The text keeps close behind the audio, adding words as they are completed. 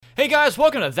Hey guys,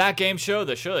 welcome to That Game Show,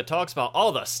 the show that talks about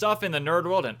all the stuff in the nerd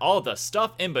world and all the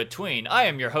stuff in between. I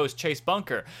am your host, Chase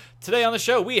Bunker. Today on the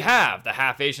show, we have the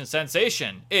half-Asian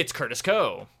sensation. It's Curtis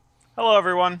Coe. Hello,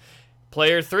 everyone.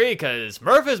 Player 3, because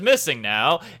Murph is missing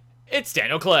now. It's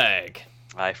Daniel Clegg.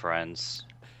 Hi, friends.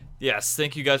 Yes,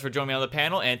 thank you guys for joining me on the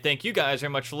panel, and thank you guys very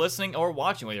much for listening or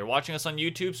watching. Whether you're watching us on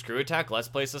YouTube, Screw Attack, Let's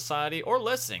Play Society, or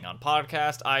listening on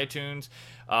podcast, iTunes,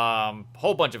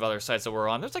 whole bunch of other sites that we're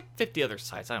on. There's like 50 other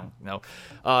sites. I don't know.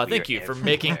 Thank you for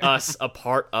making us a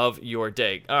part of your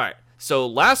day. All right. So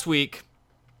last week,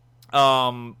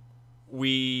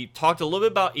 we talked a little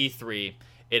bit about E3.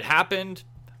 It happened.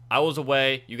 I was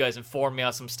away. You guys informed me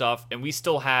on some stuff, and we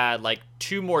still had like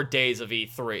 2 more days of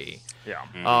E3. Yeah.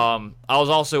 I was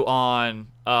also on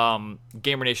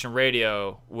Gamer Nation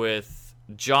Radio with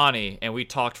Johnny, and we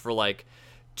talked for like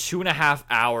 2.5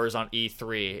 hours on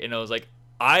E3, and it was like,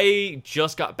 I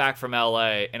just got back from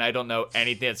LA, and I don't know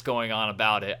anything that's going on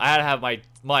about it. I had to have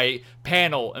my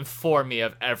panel inform me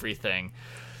of everything.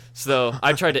 So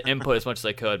I tried to input as much as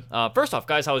I could. First off,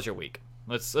 guys, how was your week?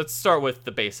 Let's start with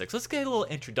the basics. Let's get a little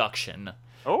introduction.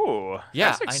 Oh,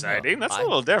 yeah, that's exciting. That's a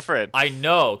little different. I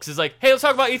know, because it's like, hey, let's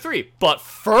talk about E3. But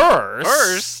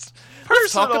first,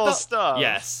 let's talk personal about stuff.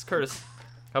 Yes, Curtis,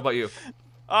 how about you?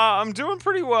 I'm doing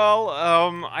pretty well.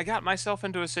 I got myself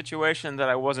into a situation that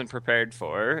I wasn't prepared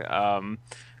for.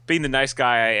 Being the nice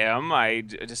guy I am, I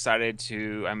decided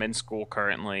to. I'm in school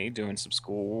currently, doing some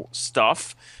school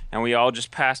stuff, and we all just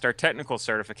passed our technical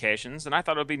certifications. And I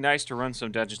thought it would be nice to run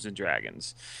some Dungeons and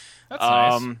Dragons. That's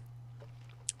nice.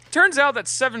 Turns out that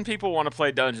 7 people want to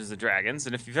play Dungeons & Dragons,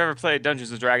 and if you've ever played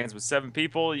Dungeons & Dragons with 7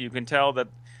 people, you can tell that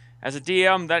as a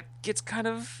DM, that gets kind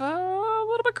of a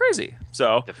little bit crazy.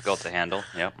 So Difficult to handle.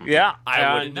 Yep. yeah,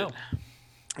 I wouldn't know.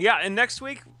 Yeah, and next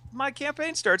week, my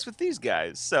campaign starts with these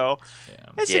guys, so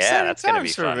it's Yeah, exciting that's gonna times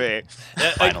be for fun. me.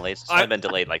 Finally, it's been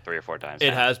delayed like 3 or 4 times.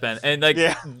 It now. has been, and like,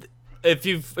 Yeah. if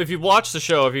you've watched the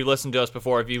show, if you've listened to us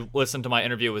before, if you listened to my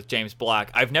interview with James Black,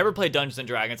 I've never played Dungeons and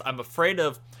Dragons. I'm afraid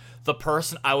of the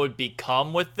person I would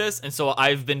become with this, and so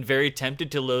I've been very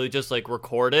tempted to literally just like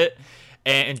record it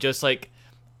and just like,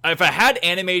 if I had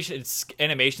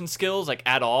animation skills like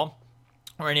at all,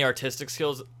 or any artistic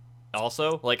skills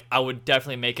also, like I would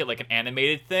definitely make it like an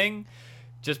animated thing,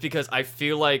 just because I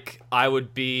feel like I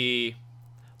would be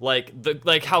like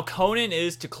how Conan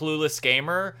is to Clueless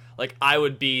Gamer. Like I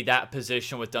would be that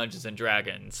position with Dungeons and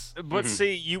Dragons. But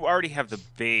see, you already have the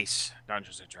base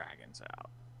Dungeons and Dragons out.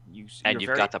 And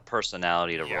you've got the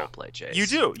personality to roleplay, Chase. You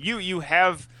do.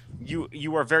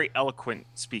 You are a very eloquent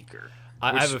speaker.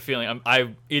 I have a feeling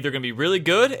I'm either going to be really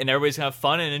good and everybody's going to have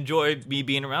fun and enjoy me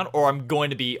being around, or I'm going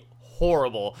to be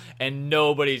horrible and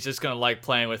nobody's just going to like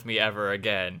playing with me ever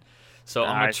again. So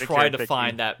I'm going to try to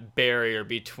find that barrier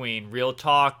between real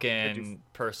talk and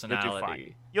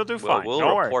personality. You'll do fine.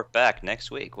 We'll report back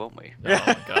next week, won't we? Oh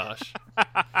my gosh.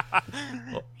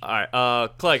 Well, all right.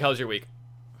 Clegg, how's your week?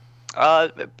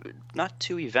 Not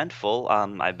too eventful.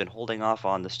 I've been holding off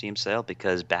on the Steam sale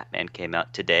because Batman came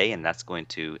out today, and that's going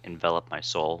to envelop my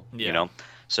soul. Yeah. You know,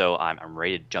 so I'm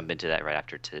ready to jump into that right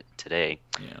after today.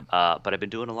 Yeah. But I've been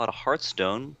doing a lot of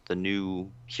Hearthstone. The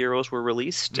new heroes were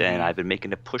released, and I've been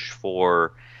making a push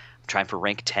for trying for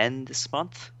rank 10 this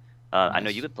month. I know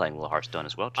you've been playing a little Hearthstone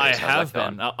as well, Chase. I How's have that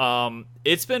been. going?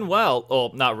 It's been well.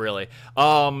 Oh, not really.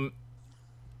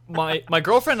 My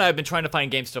girlfriend and I have been trying to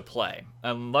find games to play,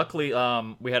 and luckily,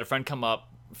 we had a friend come up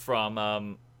from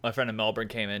my friend in Melbourne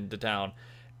came into town,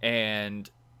 and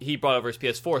he brought over his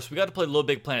PS4, so we got to play Little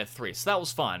Big Planet 3, so that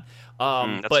was fun.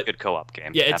 That's a good co-op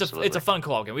game. Yeah, Absolutely. it's a fun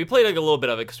co-op game. We played like a little bit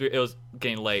of it because it was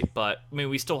getting late, but I mean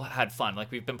we still had fun.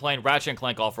 Like we've been playing Ratchet and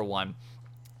Clank All for One,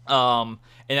 and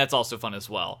that's also fun as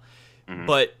well.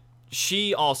 But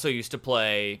she also used to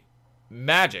play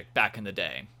Magic back in the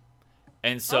day.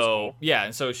 And so, cool. yeah,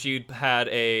 and so she had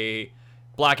a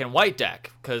black and white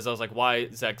deck, because I was like, why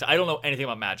is that? 'Cause I don't know anything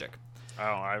about Magic. I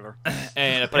don't either.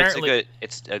 And But apparently...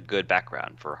 it's a good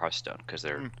background for Hearthstone because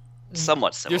they're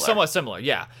somewhat similar. They're somewhat similar,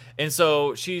 yeah. And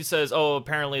so she says, oh,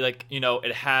 apparently, like, you know,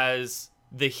 it has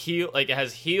it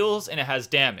has heals and it has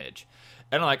damage.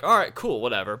 And I'm like, all right, cool,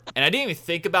 whatever. And I didn't even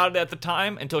think about it at the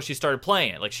time until she started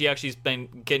playing it. Like, she actually's been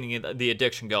getting the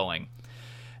addiction going.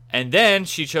 And then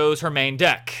she chose her main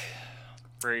deck.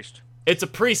 Priest. It's a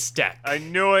priest deck. I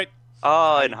knew it.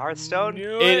 Oh, in Hearthstone?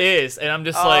 It is. And I'm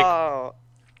just like,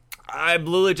 I'm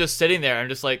literally just sitting there. I'm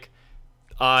just like,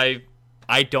 I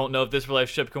don't know if this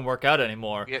relationship can work out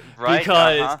anymore. Yeah, right?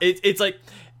 Because it's like,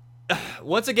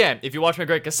 once again, if you watch my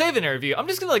Great Kasabian interview, I'm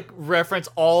just gonna like reference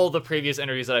all the previous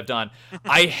interviews that I've done.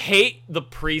 I hate the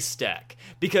priest deck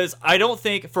because I don't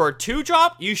think for a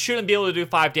 2-drop you shouldn't be able to do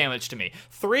 5 damage to me.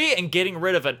 3 and getting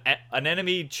rid of an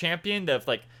enemy champion of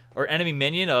like or enemy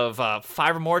minion of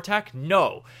 5 or more attack,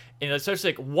 no. And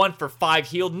especially like 1 for 5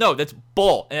 healed, no, that's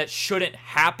bull, and that shouldn't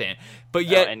happen. But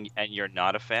yet, and you're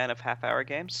not a fan of half-hour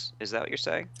games? Is that what you're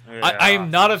saying? I am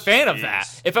not a fan of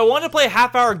that. If I wanted to play a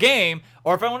half-hour game,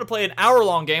 or if I wanted to play an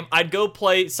hour-long game, I'd go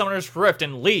play Summoner's Rift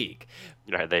in League.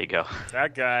 Right, there you go.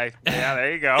 That guy. Yeah,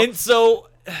 there you go. And so,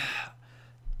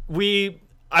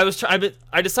 I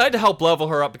decided to help level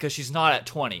her up because she's not at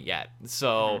 20 yet.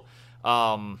 So,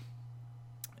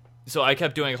 so I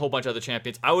kept doing a whole bunch of other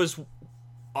champions. I was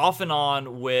off and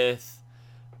on with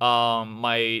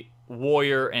my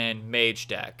warrior and mage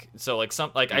deck. So like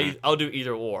I'll do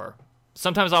either or.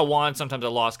 Sometimes I won, sometimes I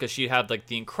lost because she had like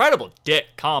the incredible dick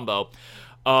combo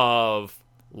of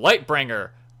Lightbringer.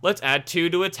 Let's add 2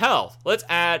 to its health. Let's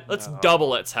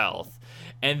double its health.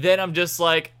 And then I'm just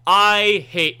like, I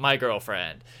hate my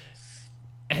girlfriend.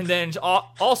 And then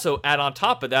also add on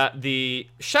top of that the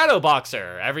Shadow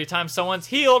Boxer. Every time someone's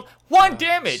healed, 1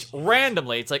 damage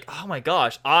randomly. It's like, oh my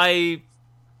gosh, I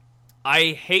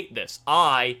hate this.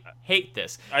 I hate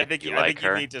this. I think you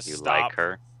need to stop.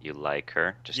 You like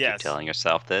her. Just keep telling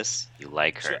yourself this. You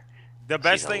like her. The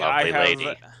best thing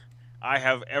I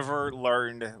have ever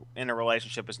learned in a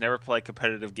relationship is never play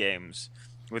competitive games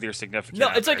with your significant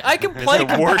other. No, it's like I can play.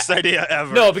 It's the worst idea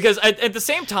ever. No, because at the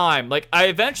same time, like I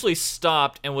eventually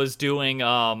stopped and was doing.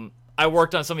 I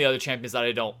worked on some of the other champions that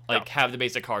I don't have the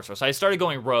basic cards for. So I started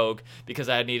going rogue because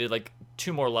I had needed like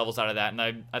 2 more levels out of that,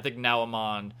 and I think now I'm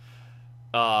on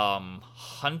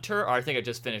Hunter, or I think I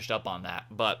just finished up on that.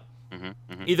 But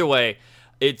either way,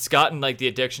 it's gotten like the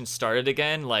addiction started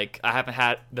again. Like I haven't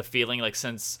had the feeling like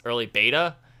since early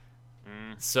beta.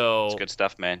 So it's good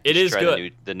stuff, man. It is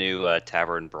good. The new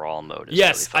Tavern Brawl mode. Is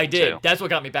yes, really I did. Too. That's what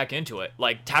got me back into it.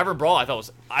 Like Tavern Brawl, I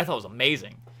thought was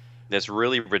amazing. There's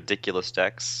really ridiculous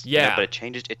decks. Yeah, but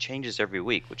it changes every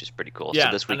week, which is pretty cool. Yeah,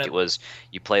 so this week it was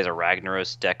you play as a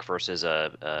Ragnaros deck versus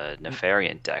a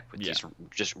Nefarian deck, which is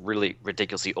just really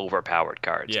ridiculously overpowered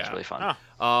cards. Yeah. It's really fun.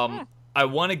 I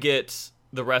want to get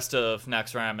the rest of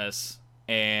Naxxramas,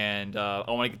 and I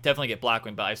want to definitely get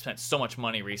Blackwing, but I've spent so much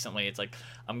money recently. It's like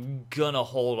I'm gonna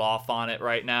hold off on it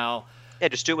right now. Yeah,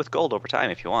 just do it with gold over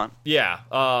time if you want. Yeah,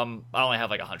 I only have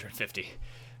like 150,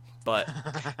 but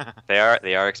they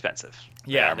are expensive.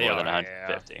 Yeah, they are more than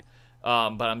 150. Yeah.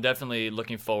 But I'm definitely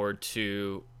looking forward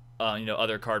to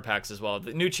other card packs as well.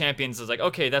 The new champions is like,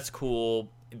 okay, that's cool.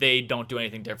 They don't do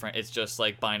anything different. It's just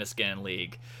like buying a skin in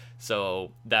League.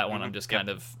 So that one I'm just kind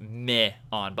of meh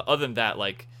on. But other than that,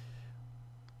 like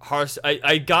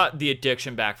I got the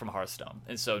addiction back from Hearthstone,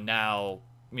 and so now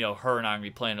her and I are gonna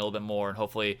be playing a little bit more, and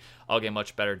hopefully I'll get a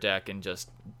much better deck and just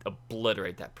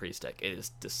obliterate that priest deck. It is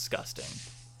disgusting.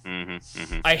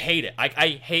 I hate it.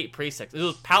 I hate priest decks. It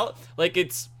was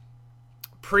it's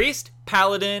priest,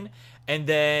 paladin, and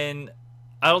then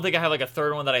I don't think I have like a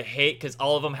third one that I hate because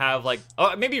all of them have like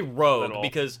maybe rogue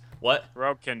because what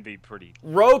rogue can be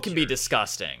be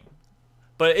disgusting,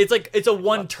 but it's a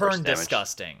one turn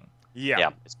disgusting. Yeah,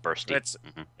 it's bursty.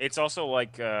 It's also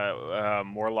like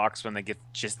Morlocks when they get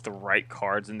just the right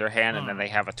cards in their hand and then they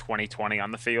have a 20/20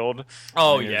 on the field.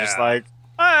 Oh and yeah, you're just like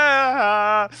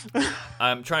ah.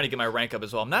 I'm trying to get my rank up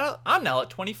as well. I'm now at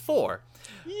 24.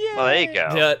 Yeah. Well, there you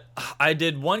go. Yeah, I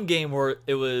did one game where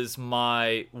it was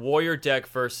my warrior deck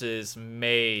versus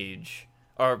mage.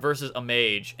 Or versus a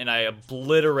mage, and I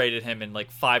obliterated him in like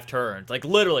 5 turns, like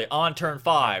literally on turn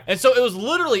 5. And so it was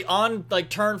literally on like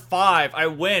turn 5 I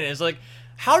win. And it's like,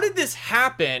 how did this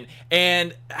happen?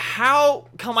 And how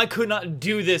come I could not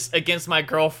do this against my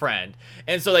girlfriend?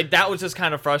 And so like that was just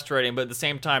kind of frustrating, but at the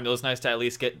same time it was nice to at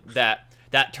least get that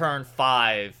turn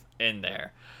 5 in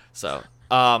there. So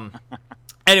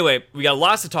anyway, we got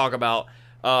lots to talk about.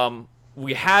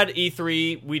 We had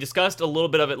E3. We discussed a little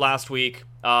bit of it last week.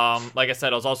 Like I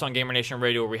said, I was also on Gamer Nation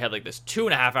Radio where we had like this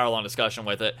 2.5 hour long discussion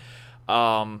with it.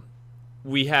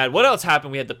 We had, what else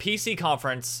happened? We had the PC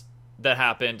conference that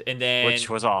happened, and then which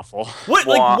was awful.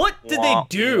 What did they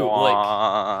do?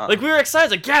 Like we were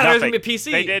excited, like there's gonna be a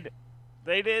PC.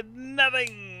 They did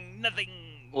nothing.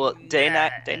 Well, Day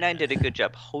 9 did a good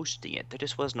job hosting it. There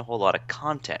just wasn't a whole lot of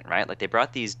content, right? Like they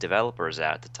brought these developers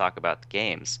out to talk about the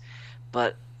games,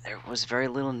 but there was very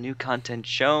little new content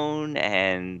shown,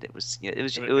 and it was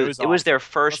their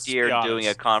first year doing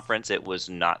a conference. It was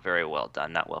not very well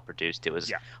done, not well produced. It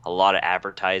was a lot of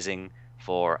advertising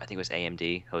for, I think it was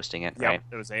AMD hosting it, right?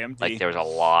 It was AMD. Like there was a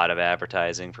lot of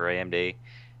advertising for AMD,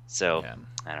 So Yeah.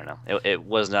 I don't know. It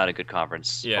was not a good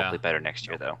conference. Yeah. Hopefully better next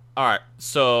year though. All right,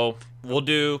 so we'll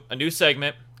do a new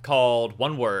segment called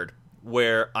One Word,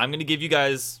 where I'm going to give you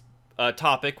guys a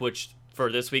topic, which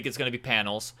for this week is going to be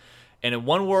panels, and in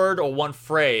one word or one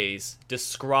phrase,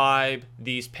 describe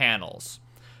these panels.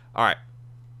 All right,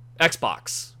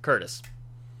 Xbox, Curtis.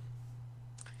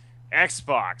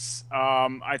 Xbox.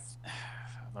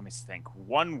 Let me think.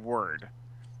 One word.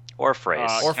 Or phrase.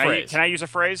 Or Can phrase. can I use a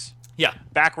phrase? Yeah,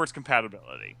 Backwards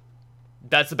compatibility.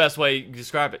 that's the best way you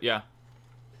describe it. Yeah.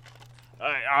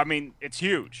 I mean, it's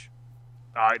huge.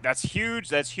 That's huge.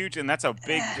 That's huge, and that's a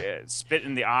big spit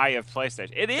in the eye of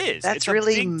PlayStation. It is. That's It's a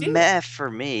really big deal. meh for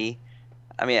me.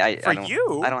 I mean, I For don't,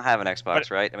 you? I don't have an Xbox,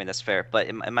 But- right? I mean, that's fair. But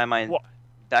in my mind, Well-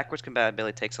 backwards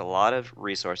compatibility takes a lot of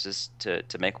resources to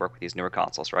make work with these newer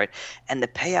consoles, right? And the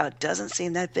payout doesn't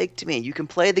seem that big to me. You can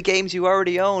play the games you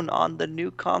already own on the new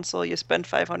console you spend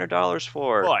 $500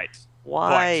 for. But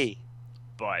Why?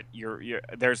 you're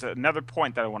there's another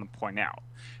point that I want to point out.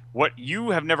 What you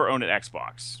have never owned an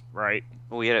Xbox, right?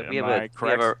 Well, we have Am I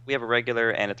correct? a regular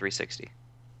and a 360.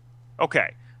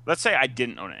 Okay, let's say I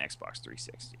didn't own an Xbox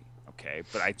 360. Okay,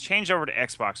 but I changed over to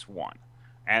Xbox One,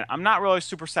 and I'm not really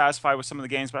super satisfied with some of the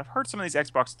games, but I've heard some of these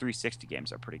Xbox 360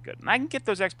 games are pretty good, and I can get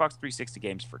those Xbox 360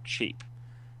 games for cheap,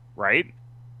 right?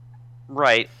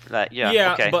 Right.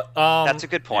 Yeah. Okay. but That's a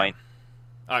good point.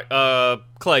 All right,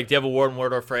 Clegg, do you have a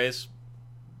word or phrase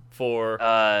for?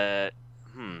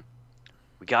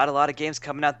 We got a lot of games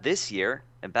coming out this year,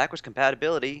 and backwards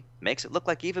compatibility makes it look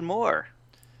like even more.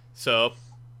 So,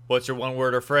 what's your one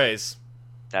word or phrase?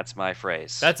 That's my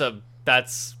phrase. That's a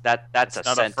that's a Not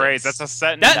sentence. a phrase. That's a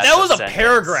sentence. that was a sentence.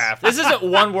 paragraph. This isn't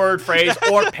one word phrase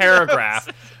or paragraph.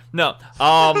 No.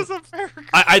 That's a paragraph.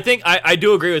 I think I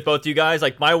do agree with both you guys.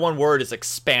 Like, my one word is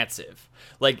expansive.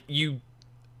 Like, you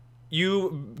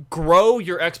grow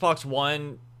your Xbox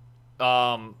One,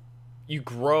 you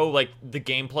grow like the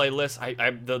gameplay list.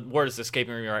 The word is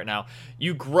escaping me right now.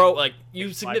 You grow like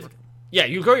you significant. Yeah,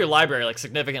 you grow your library like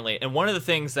significantly. And one of the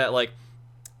things that like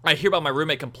I hear about my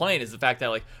roommate complain is the fact that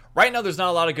like right now there's not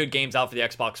a lot of good games out for the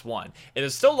Xbox One. And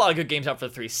there's still a lot of good games out for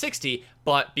the 360,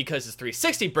 but because it's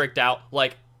 360 bricked out,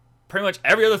 like pretty much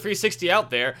every other 360 out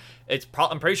there,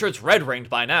 I'm pretty sure it's red ringed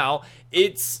by now.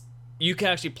 You can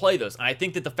actually play those. And I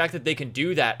think that the fact that they can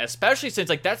do that, especially since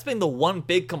like that's been the one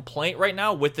big complaint right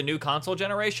now with the new console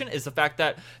generation, is the fact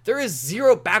that there is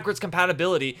zero backwards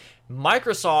compatibility.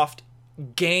 Microsoft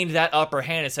gained that upper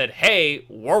hand and said, hey,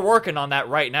 we're working on that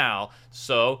right now.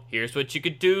 So here's what you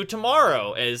could do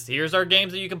tomorrow here's our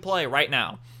games that you can play right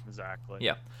now. Exactly.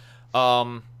 Yeah.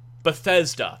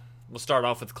 Bethesda. We'll start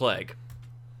off with Clegg.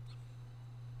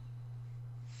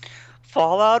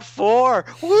 Fallout 4.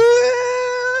 Woo!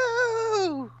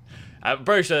 I'm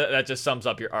pretty sure that just sums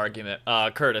up your argument.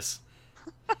 Curtis.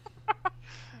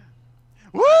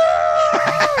 Woo!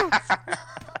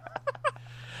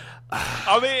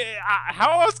 I mean,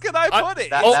 how else can I put it?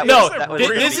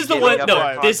 This is the one.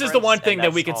 No, this is the one thing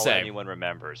that we could all say. anyone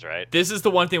remembers, right? This is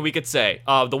the one thing we could say.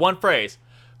 The one phrase,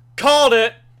 called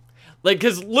it. Like,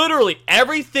 because literally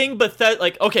everything Bethesda,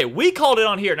 like, okay, we called it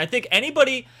on here, and I think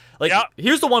anybody, like, Yep.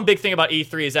 Here's the one big thing about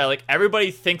E3 is that, like, everybody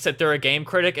thinks that they're a game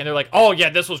critic, and they're like, oh, yeah,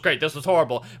 this was great, this was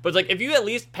horrible. But, it's like, if you at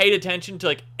least paid attention to,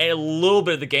 like, a little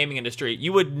bit of the gaming industry,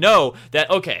 you would know that,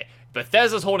 okay,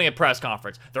 Bethesda's holding a press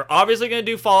conference. They're obviously going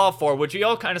to do Fallout 4, which we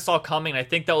all kind of saw coming, and I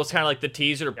think that was kind of like the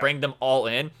teaser to bring them all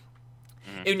in.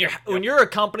 When you're a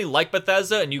company like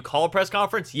Bethesda and you call a press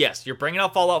conference, yes, you're bringing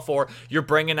out Fallout 4, you're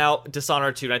bringing out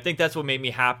Dishonored 2, and I think that's what made me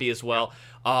happy as well.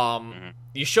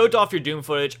 You showed off your Doom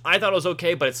footage. I thought it was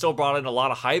okay, but it still brought in a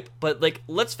lot of hype. But, like,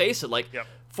 let's face it, like,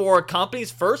 for a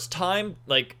company's first time,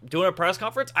 like, doing a press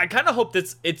conference, I kind of hope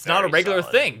that it's not a regular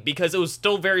thing, because it was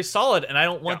still very solid, and I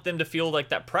don't want them to feel, like,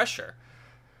 that pressure.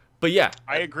 But, yeah.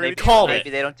 I agree. Maybe, with you. maybe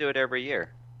they don't do it every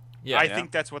year. Yeah, I think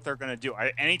that's what they're going to do.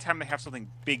 Anytime they have something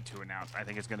big to announce, I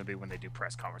think it's going to be when they do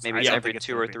press conferences. Maybe it's every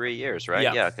 2 or 3 years, right?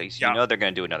 Yeah. Because you know they're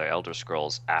going to do another Elder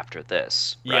Scrolls after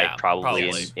this, right? Yeah, probably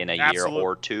probably. in a year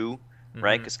or two,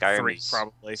 right? Because Skyrim 3, is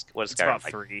probably. what is It's Skyrim about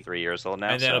like 3. 3 years old now?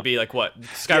 And then so. it'll be like what?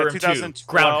 Skyrim 2, 2012,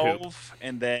 Ground Hoop.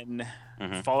 and then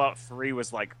Fallout 3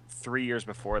 was like 3 years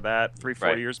before that,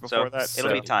 4 years before so that.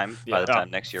 It'll be time by the time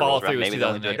next year Fallout rolls around. 3 was Maybe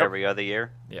they'll do it 2008. every other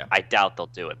year. Yeah. I doubt they'll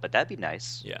do it, but that'd be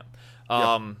nice. Yeah.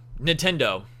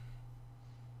 Nintendo.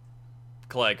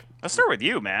 Clegg. Let's start with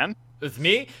you, man. With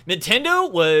me, Nintendo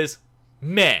was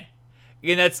meh.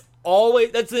 And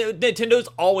Nintendo's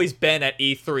always been at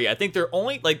E3. I think they're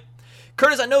only like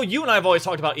Curtis, I know you and I have always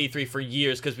talked about E3 for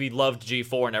years because we loved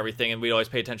G4 and everything, and we always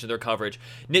pay attention to their coverage.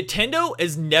 Nintendo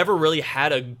has never really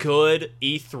had a good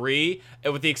E3,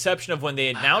 with the exception of when they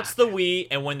announced the Wii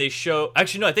and when they show.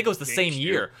 Actually, no, I think it was the same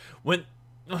year when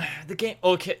the GameCube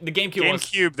was.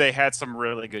 GameCube, they had some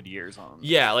really good years on.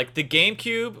 Yeah, like the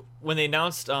GameCube when they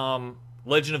announced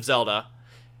Legend of Zelda.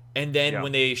 And then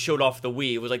when they showed off the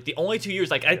Wii, it was like the only 2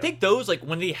 years. Like I think those, like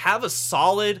when they have a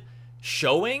solid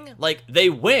showing, like they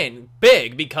win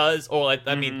big because, or like,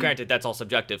 I mean, granted that's all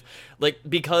subjective, like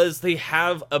because they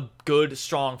have a good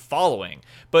strong following.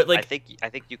 But like I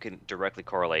think you can directly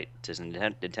correlate, does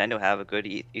Nintendo have a good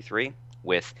E3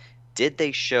 with, did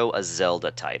they show a Zelda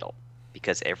title?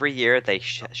 Because every year they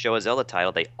show a Zelda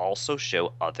title, they also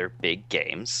show other big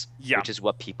games, which is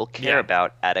what people care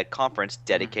about at a conference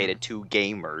dedicated to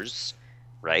gamers,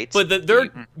 right? But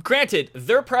granted,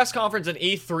 their press conference in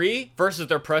E3 versus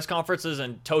their press conferences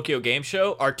in Tokyo Game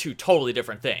Show are two totally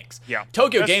different things. Yeah,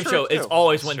 Tokyo Game Show is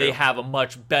always when they have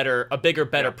a bigger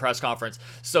press conference.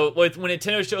 So when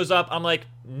Nintendo shows up, I'm like,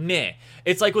 meh.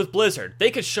 It's like with Blizzard.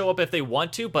 They could show up if they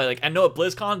want to, but like I know at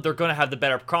BlizzCon they're going to have the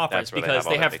better conference because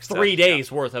they have 3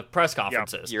 days worth of press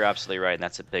conferences. You're absolutely right, and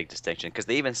that's a big distinction because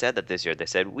they even said that this year. They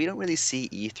said we don't really see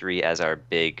E3 as our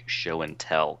big show and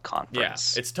tell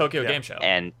conference. Yeah, it's Tokyo Game Show,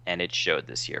 and it showed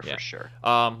this year for sure.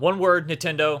 One word,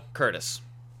 Nintendo, Curtis,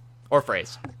 or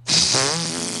phrase.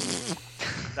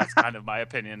 That's kind of my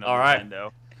opinion on All right. Nintendo.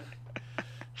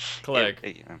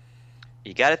 Clegg.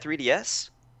 You got a 3DS?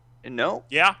 No.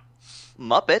 Yeah.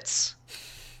 Muppets.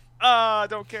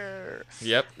 Don't care.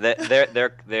 Yep.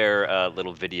 Their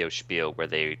little video spiel where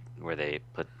they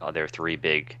put their 3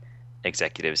 big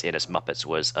executives in as Muppets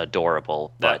was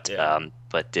adorable, but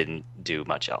didn't do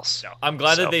much else. No. I'm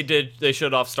glad that they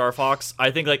showed off Star Fox. I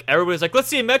think like everybody's like, let's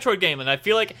see a Metroid game, and I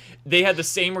feel like they had the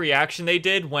same reaction they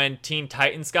did when Teen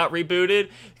Titans got rebooted,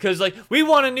 because like we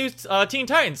want a new Teen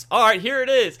Titans. All right, here it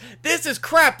is. This is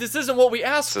crap. This isn't what we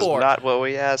asked for. This is not what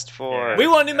we asked for. We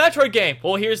want a new Metroid game.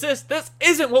 Well, here's this. This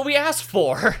isn't what we asked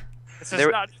for. This is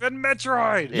not even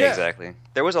Metroid. Yeah, exactly.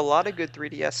 There was a lot of good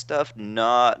 3DS stuff,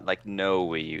 not like no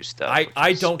Wii U stuff.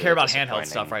 I don't care about handheld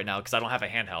stuff right now because I don't have a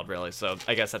handheld really, so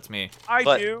I guess that's me. I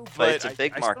do, but it's a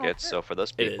big market, so for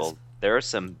those people, there are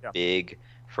some big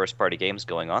first-party games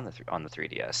going on the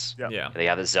 3DS. Yeah. They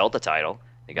have a Zelda title.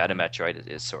 They got a Metroid. It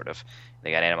is sort of.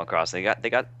 They got Animal Crossing. They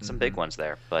got some big ones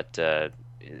there, but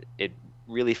it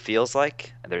really feels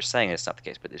like, they're saying it's not the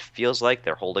case, but it feels like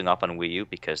they're holding up on Wii U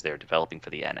because they're developing for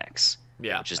the NX,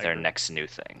 which is their next new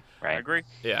thing, right? I agree.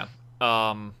 Yeah.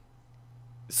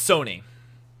 Sony,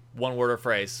 one word or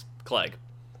phrase, Clegg.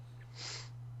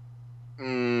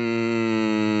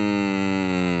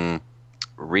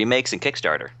 Remakes and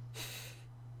Kickstarter.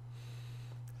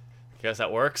 Guess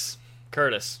that works.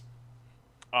 Curtis.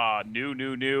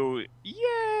 New.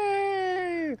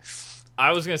 Yay!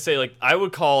 I was gonna say, like, I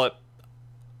would call it,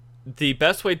 the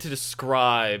best way to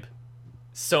describe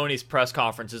Sony's press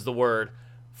conference is the word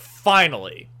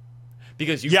finally,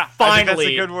 because you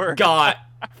finally got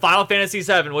Final Fantasy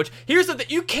VII, which, here's the thing,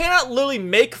 you cannot literally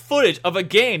make footage of a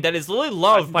game that is literally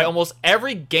loved by almost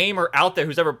every gamer out there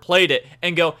who's ever played it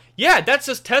and go, yeah, that's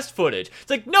just test footage. It's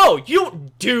like, no, you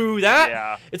don't do that.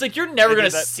 Yeah. It's like, you're never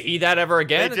going to see that ever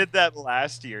again. They did that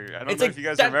last year. I don't know if you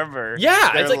guys remember.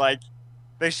 Yeah. They're like,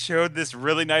 they showed this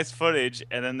really nice footage,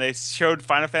 and then they showed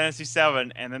Final Fantasy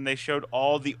VII, and then they showed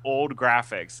all the old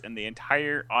graphics, and the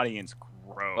entire audience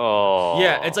groaned. Oh.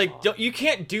 Yeah, it's like, you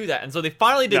can't do that. And so they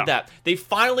finally did that. They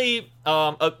finally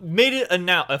made it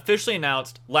officially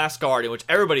announced Last Guardian, which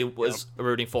everybody was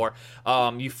rooting for.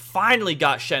 You finally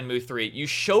got Shenmue 3. You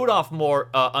showed off more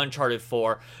Uncharted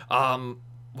 4.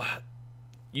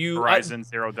 Horizon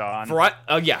Zero Dawn.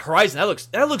 Horizon.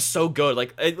 That looks so good.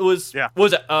 Like it was. Yeah.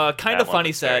 Was it Kind of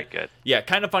Funny said? Good. Yeah,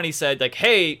 Kind of Funny said like,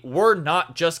 "Hey, we're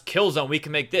not just Killzone. We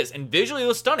can make this." And visually, it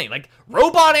was stunning. Like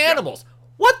robot animals.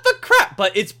 What the crap?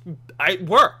 But it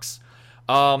works.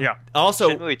 Also,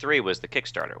 Shenmue 3 was the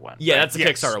Kickstarter one. Yeah, right? That's the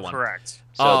Kickstarter one. Correct.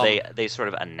 So they sort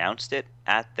of announced it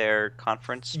at their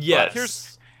conference.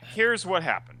 Yes. Here's what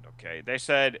happened. Okay, they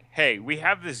said, "Hey, we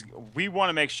have this. We want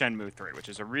to make Shenmue 3, which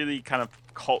is a really kind of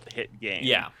cult hit game."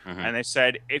 Yeah. Mm-hmm. And they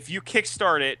said, if you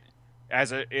kickstart it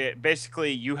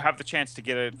basically you have the chance to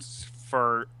get it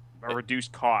for a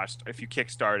reduced cost if you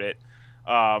kickstart it,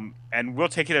 and we'll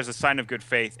take it as a sign of good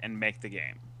faith and make the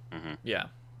game. Mm-hmm. Yeah.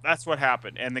 That's what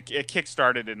happened, and it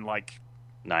kickstarted in like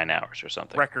 9 hours or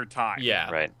something. Record time.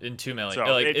 Yeah. Right. In 2 million.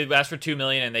 So it asked for 2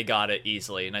 million, and they got it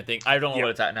easily. And I think I don't know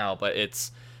what it's at now, but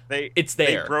it's there.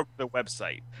 They broke the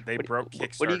website. They broke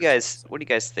Kickstarter. What do you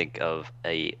guys think of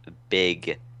a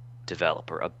big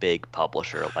developer, a big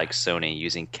publisher like Sony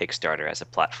using Kickstarter as a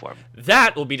platform?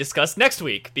 That will be discussed next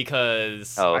week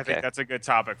because Oh, I think okay. that's a good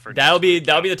topic for that'll next be week.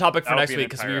 that'll be the topic for That'll next be an week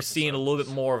because entire we're seeing a episode. little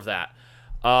bit more of that.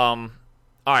 All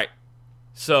right.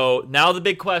 So now the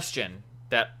big question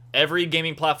that every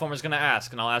gaming platform is going to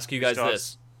ask, and I'll ask you guys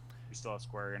this: We still have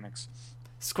Square Enix.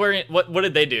 Square, what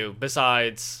did they do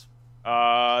besides?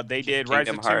 They did Rise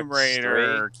of Kingdom Tomb Hearts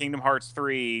Raider, Kingdom Hearts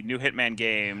 3, new Hitman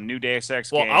game, new Deus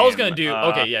Ex Well, game. I was going to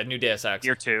do new Deus Ex.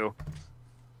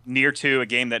 Nier 2, a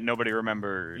game that nobody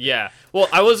remembered. Yeah. Well,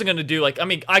 I wasn't going to do I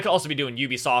could also be doing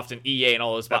Ubisoft and EA and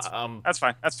all those. That's fine.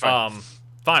 That's fine.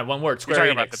 Fine. One word. You're Square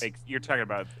talking Enix. about the big. You're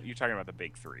talking about the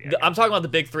big three. I'm talking about the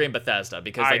big three and Bethesda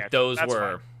because yeah, those that's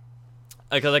were.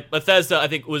 Like Bethesda, I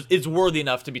think is worthy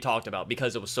enough to be talked about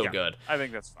because it was so good. I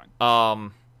think that's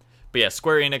fine. But yeah,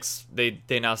 Square Enix they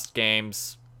announced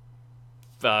games.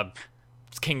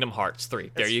 Kingdom Hearts 3.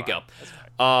 There That's you fine. go. That's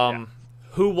fine.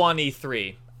 Who won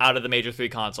E3 out of the major three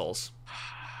consoles?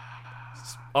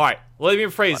 All right, let me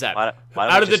rephrase that. Why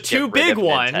don't Out we of the just get two rid big of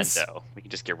ones, Nintendo? We can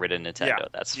just get rid of Nintendo. Yeah.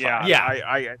 That's fine. Yeah, Yeah.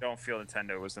 I don't feel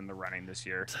Nintendo was in the running this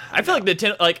year. I feel like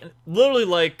Nintendo, literally,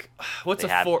 what's They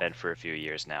a have four? been for a few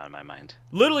years now in my mind.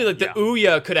 Literally, the Yeah.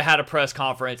 Ouya could have had a press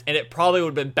conference, and it probably would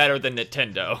have been better than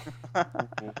Nintendo.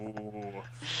 Ooh.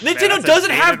 Nintendo that's a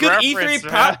doesn't have good dated E3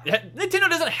 reference, Nintendo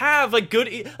doesn't have good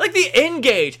the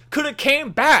N-Gage could have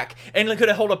came back and could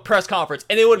have held a press conference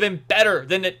and it would have been better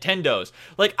than Nintendo's.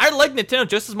 I like Nintendo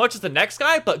just as much as the next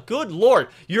guy, but good lord,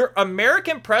 your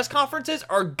American press conferences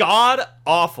are god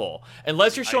awful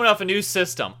unless you're showing off a new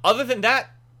system. Other than that,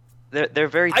 They're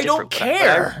very I different. don't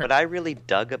care. What I really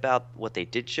dug about what they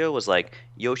did show was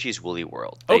Yoshi's Woolly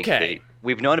World. Okay.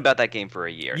 We've known about that game for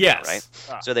a year Yes. now, right?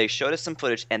 Ah. So they showed us some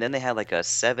footage, and then they had a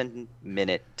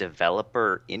 7-minute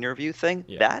developer interview thing.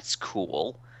 Yeah. That's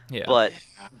cool. yeah, But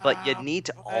you need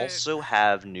to but- also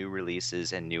have new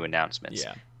releases and new announcements.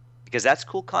 yeah, Because that's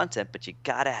cool content, but you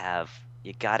gotta have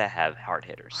hard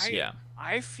hitters. yeah.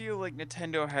 I feel like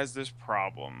Nintendo has this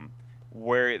problem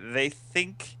where they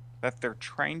think that they're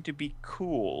trying to be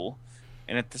cool,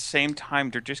 and at the same time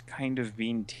they're just kind of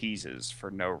being teases for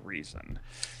no reason.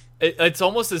 It's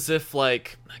almost as if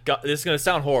God, this is gonna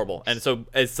sound horrible, and so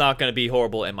it's not gonna be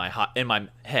horrible in my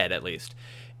head at least.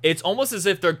 It's almost as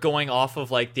if they're going off of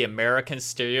the American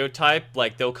stereotype.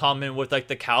 They'll come in with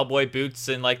the cowboy boots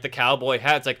and the cowboy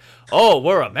hats. Oh,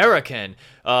 we're American.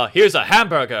 Here's a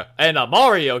hamburger and a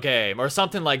Mario game or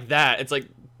something like that. It's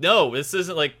no, this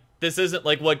isn't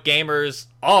what gamers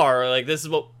are. This is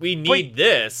what we need. Wait.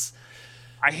 This.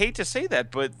 I hate to say that,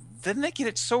 but then they get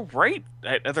it so right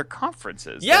at other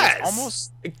conferences. that Yes. it's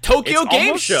almost Tokyo it's Game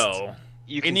almost- Show.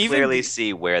 You can And even clearly the-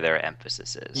 see where their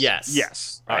emphasis is. Yes.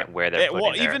 yes. Right, where they're putting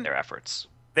well, their, even their efforts.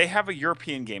 they have a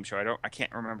European game show. I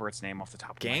can't remember its name off the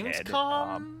top of my head.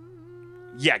 Gamescom.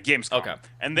 Yeah, Gamescom. Okay.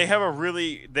 And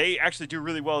they actually do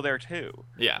really well there too.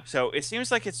 Yeah. So it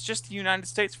seems like it's just the United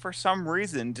States for some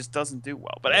reason just doesn't do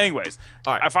well. But anyways,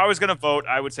 All right. if I was gonna vote,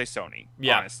 I would say Sony.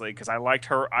 Yeah. Honestly, because I liked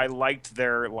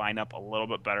their lineup a little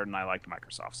bit better than I liked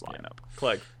Microsoft's lineup.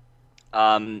 Clegg.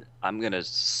 I'm gonna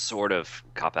sort of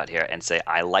cop out here and say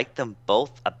I like them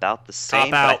both about the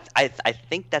same. out. But I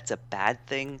think that's a bad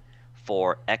thing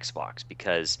for Xbox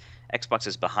because Xbox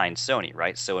is behind Sony,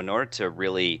 right? So in order to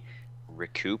really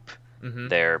recoup Mhm.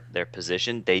 their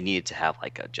position, they needed to have a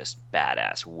just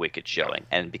badass, wicked showing.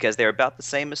 And because they're about the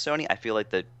same as Sony, I feel like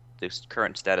the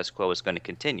current status quo is going to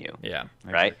continue. Yeah.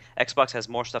 Right? Xbox has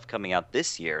more stuff coming out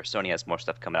this year. Sony has more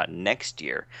stuff coming out next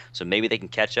year. So maybe they can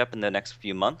catch up in the next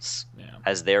few months Yeah.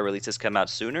 as their releases come out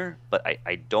sooner. But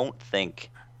I don't think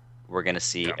we're going to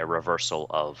see a reversal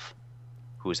of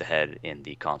who's ahead in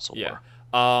the console Yeah.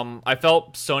 war. I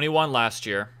felt Sony won last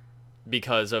year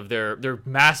because of their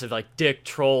massive dick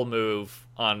troll move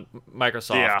on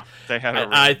Microsoft. Yeah, they had. A And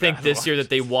really I think bad this one. year that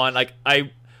they won.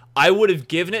 I would have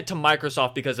given it to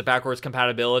Microsoft because of backwards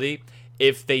compatibility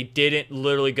if they didn't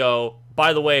literally go,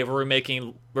 by the way,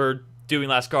 we're doing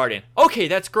Last Guardian. Okay,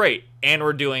 that's great. And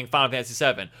we're doing Final Fantasy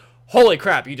VII. Holy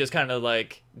crap, you just kind of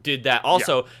did that.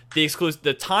 Also,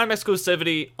 the time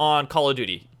exclusivity on Call of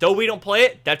Duty. Though we don't play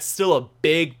it, that's still a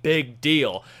big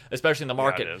deal, especially in the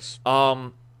market. it is.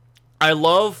 I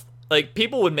love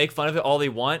people would make fun of it all they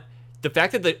want. The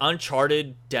fact that the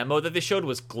Uncharted demo that they showed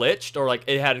was glitched or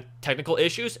it had technical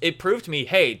issues, it proved to me,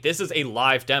 hey, this is a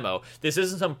live demo. This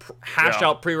isn't some hashed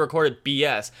out pre-recorded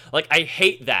BS. I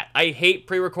hate that. I hate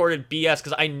pre-recorded BS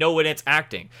because I know when it's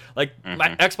acting. My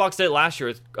Xbox did it last year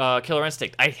with Killer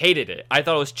Instinct. I hated it. I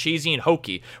thought it was cheesy and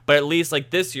hokey. But at least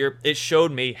this year, it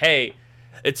showed me, hey,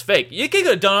 it's fake. You could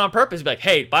have done it on purpose. Be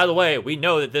hey, by the way, we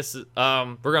know that this is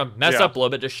we're gonna mess up a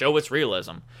little bit to show its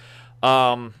realism.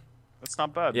 That's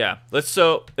not bad. Yeah, let's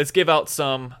give out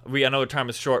some. I know the time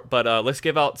is short, but let's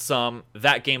give out some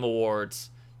That Game awards.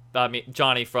 I mean,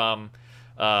 Johnny from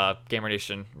Gamer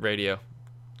Nation Radio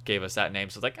gave us that name,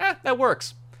 so it's like, that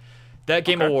works. That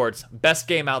Game awards, best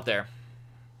game out there,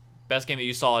 best game that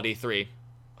you saw at E3.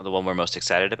 The one we're most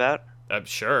excited about?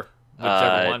 Sure,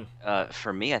 whichever one.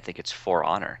 For me, I think it's For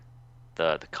Honor.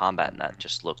 The combat in that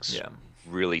just looks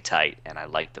really tight, and I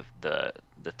like the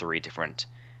 3 different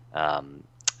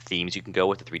themes you can go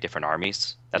with, the 3 different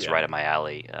armies. That's right up my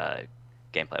alley,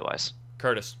 gameplay wise.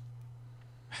 Curtis.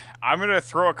 I'm going to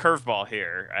throw a curveball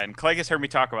here, and Clegg has heard me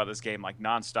talk about this game like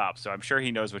nonstop, so I'm sure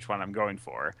he knows which one I'm going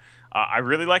for. I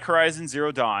really like Horizon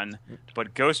Zero Dawn,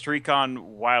 but Ghost Recon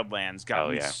Wildlands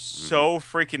got me so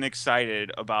freaking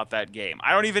excited about that game.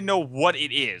 I don't even know what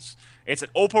it is. It's an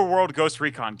open world Ghost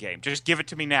Recon game. Just give it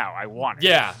to me now. I want it.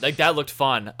 Yeah, like that looked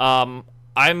fun. I'm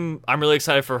really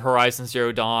excited for Horizon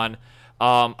Zero Dawn.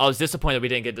 I was disappointed we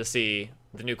didn't get to see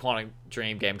the new Quantic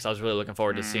Dream game because I was really looking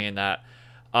forward to seeing that.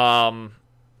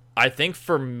 I think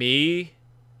for me,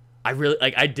 I really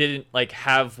I didn't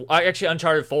actually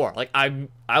Uncharted 4. Like I'm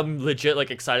legit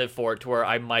excited for it to where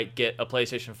I might get a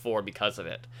PlayStation 4 because of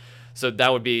it. So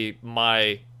that would be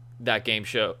my that game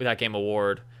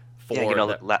award for.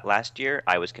 Yeah, last year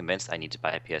I was convinced I need to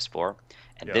buy a PS4,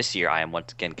 and this year I am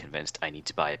once again convinced I need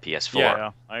to buy a PS4.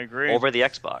 Yeah, I agree. Over the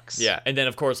Xbox. Yeah, and then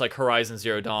of course Horizon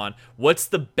Zero Dawn. What's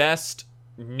the best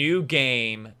new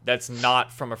game that's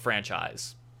not from a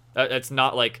franchise? That's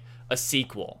not like a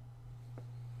sequel.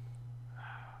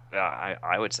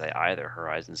 I would say either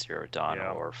Horizon Zero Dawn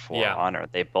or For Yeah. Honor.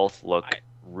 They both look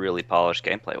really polished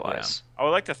gameplay-wise. I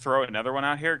would like to throw another one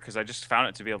out here because I just found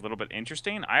it to be a little bit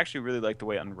interesting. I actually really like the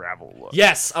way Unravel looks.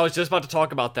 Yes, I was just about to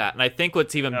talk about that, and I think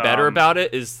what's even better about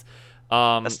it is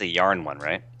That's the Yarn one,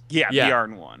 right? Yeah, the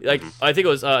Yarn one. Like I think it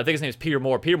was I think his name is Peter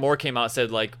Moore. Peter Moore came out and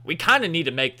said like we kind of need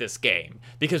to make this game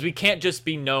because we can't just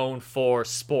be known for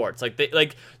sports.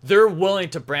 They're willing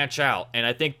to branch out, and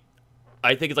I think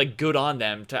it's like good on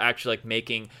them to actually like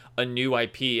making a new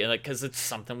IP, and like because it's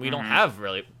something we don't have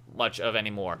really much of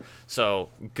anymore. So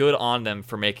good on them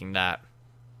for making that.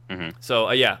 So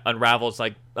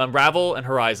Unravel and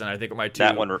Horizon I think are my two.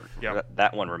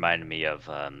 That one reminded me of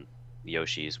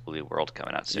Yoshi's Woolly World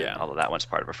coming out soon. Yeah. Although that one's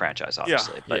part of a franchise,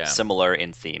 obviously, but similar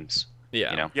in themes. Yeah.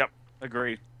 You know? Yep,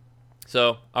 agreed.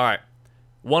 So all right,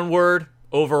 one word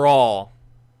overall,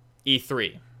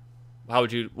 E3. How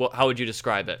would you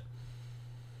describe it?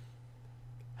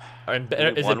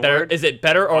 Is it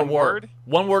better or worse?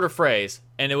 One word or phrase,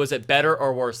 and was it better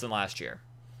or worse than last year?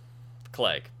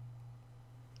 Clegg.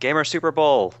 Gamer Super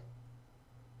Bowl.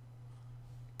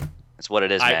 It's what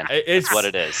it is, man. It's what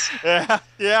it is.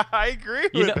 Yeah, I agree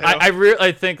with that.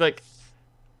 I think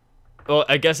well,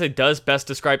 I guess it does best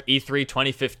describe E3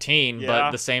 2015, but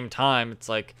at the same time, it's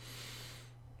like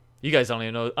you guys don't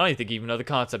even know. I don't think you even know the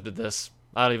concept of this.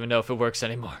 I don't even know if it works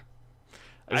anymore.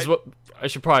 I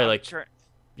should probably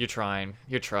You're trying.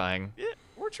 Yeah,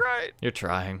 we're trying. You're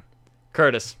trying.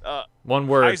 Curtis, one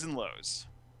word. Highs and lows.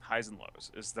 Highs and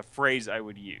lows is the phrase I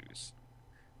would use.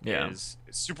 Yeah. Is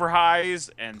super highs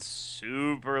and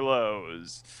super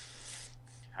lows.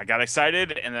 I got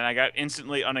excited, and then I got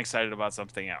instantly unexcited about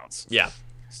something else. Yeah.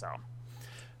 So.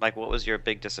 Like, what was your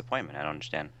big disappointment? I don't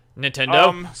understand.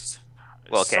 Nintendo?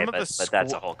 Well, okay, but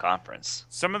that's a whole conference.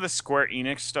 Some of the Square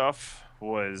Enix stuff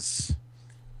was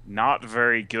not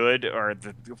very good, or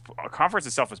the conference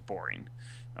itself was boring.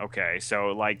 Okay, so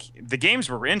like the games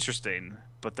were interesting,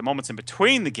 but the moments in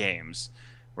between the games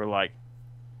were like,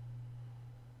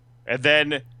 and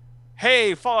then,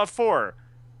 hey, Fallout 4,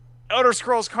 Elder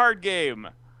Scrolls card game.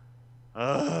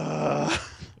 Yeah.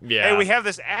 Hey, we have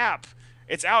this app.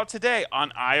 It's out today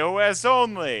on iOS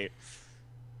only.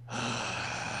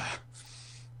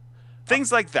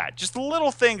 Things like that. Just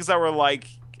little things that were like,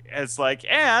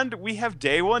 and we have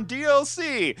day one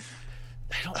DLC.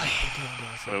 I don't like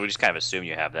the Well, we just kind of assume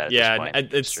you have that at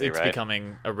this point. it's right?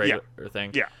 becoming a regular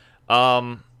thing. Yeah.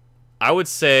 I would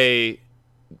say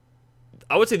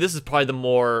this is probably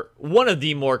one of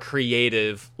the more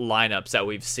creative lineups that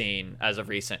we've seen as of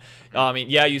recent. I mean,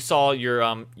 you saw your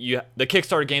the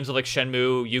Kickstarter games of like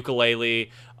Shenmue, Yooka-Laylee.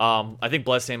 I think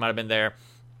Bloodstained might have been there.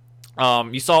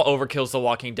 You saw Overkill's The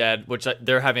Walking Dead, which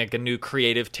they're having like a new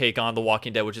creative take on The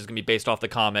Walking Dead, which is going to be based off the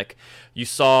comic. You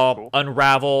saw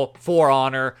Unravel, For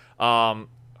Honor,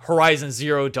 Horizon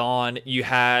Zero Dawn. You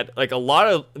had like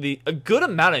a good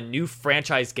amount of new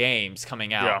franchise games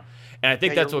coming out. Yeah. And I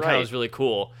think that's what kind of was really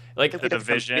cool. Like we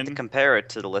Division. had to compare it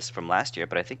to the list from last year,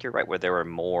 but I think you're right where there were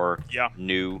more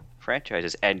new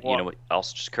franchises. And you know what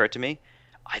else just occurred to me?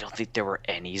 I don't think there were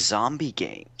any zombie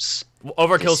games.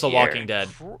 Overkill's this The year. Walking Dead.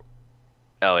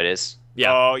 Oh, it is.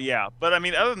 Yeah. Oh yeah, but I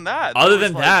mean, other than that, Other there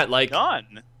than was, that, like,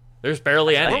 none. there's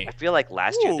barely any. I feel like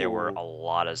last year there were Ooh. a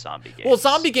lot of zombie games. Well,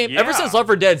 zombie game ever Yeah. since Left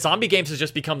 4 Dead, zombie games has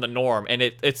just become the norm, and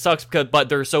it sucks but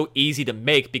they're so easy to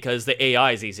make because the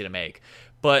AI is easy to make.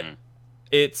 But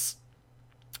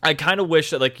I kind of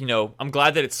wish that, like, I'm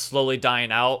glad that it's slowly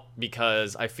dying out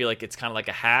because I feel like it's kind of like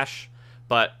a hash.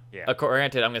 But Yeah.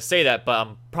 granted, I'm gonna say that, but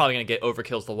I'm probably gonna get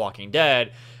Overkill's The Walking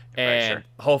Dead, and sure.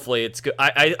 hopefully it's good.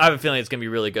 I have a feeling it's gonna be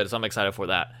really good, so I'm excited for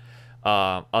that.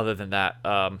 Other than that,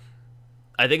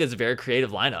 I think it's a very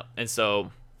creative lineup, and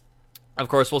so of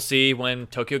course we'll see when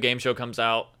Tokyo Game Show comes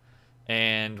out,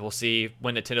 and we'll see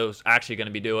when Nintendo's actually going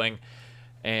to be doing,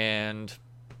 and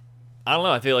I don't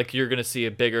know. I feel like you're going to see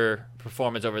a bigger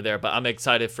performance over there, but I'm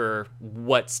excited for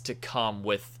what's to come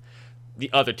with the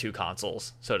other two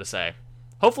consoles, so to say.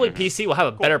 Hopefully PC will have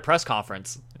a better press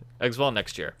conference as well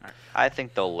next year. I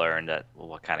think they'll learn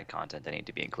what kind of content they need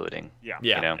to be including. Yeah.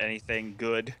 Yeah. You know? Anything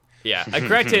good? Yeah,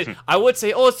 granted, I would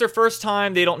say, it's their first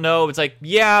time. They don't know. It's like,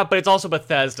 yeah, but it's also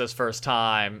Bethesda's first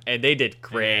time, and they did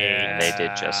great. Yeah. They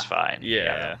did just fine.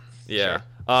 Yeah. Sure.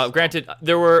 Granted,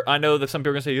 I know that some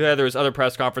people are going to say, yeah, there was other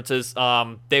press conferences.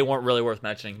 They weren't really worth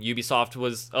mentioning. Ubisoft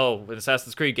was, an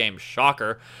Assassin's Creed game.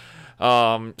 Shocker.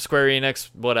 Square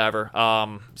Enix, whatever.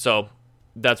 So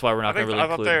that's why we're not going to really I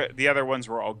include. thought the other ones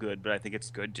were all good, but I think it's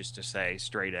good just to say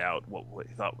straight out what we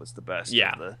thought was the best.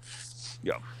 Yeah.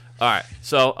 Yeah. All right.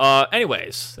 So,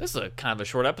 anyways, this is a kind of a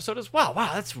short episode as well.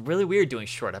 Wow, that's really weird doing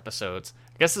short episodes.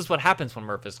 I guess this is what happens when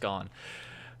Murph is gone.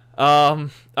 All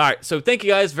right. So, thank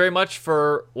you guys very much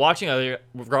for watching.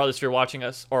 Regardless if you're watching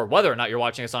us or whether or not you're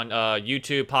watching us on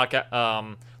YouTube,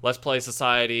 podcast, Let's Play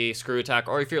Society, Screw Attack,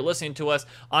 or if you're listening to us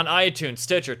on iTunes,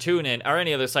 Stitcher, TuneIn, or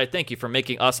any other site, thank you for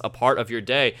making us a part of your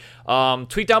day.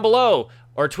 Tweet down below.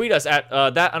 Or tweet us at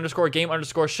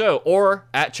that_game_show or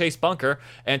at Chase Bunker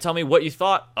and tell me what you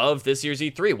thought of this year's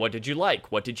E3. What did you like?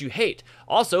 What did you hate?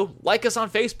 Also, like us on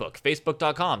Facebook,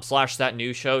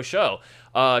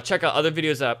 facebook.com/thatnewshowshow. Check out other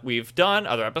videos that we've done,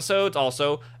 other episodes,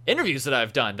 also interviews that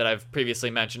I've done that I've previously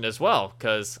mentioned as well,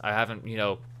 because I haven't,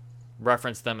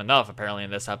 referenced them enough apparently in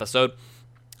this episode.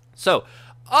 So,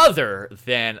 other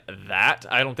than that,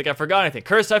 I don't think I forgot anything.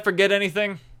 Curse, did I forget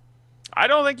anything? I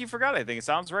don't think you forgot anything. It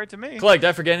sounds right to me. Clegg, did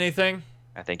I forget anything?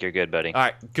 I think you're good, buddy. All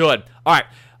right, good. All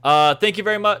right. Thank you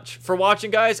very much for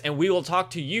watching, guys, and we will talk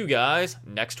to you guys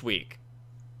next week.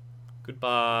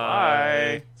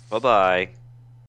 Goodbye. Bye. Bye-bye.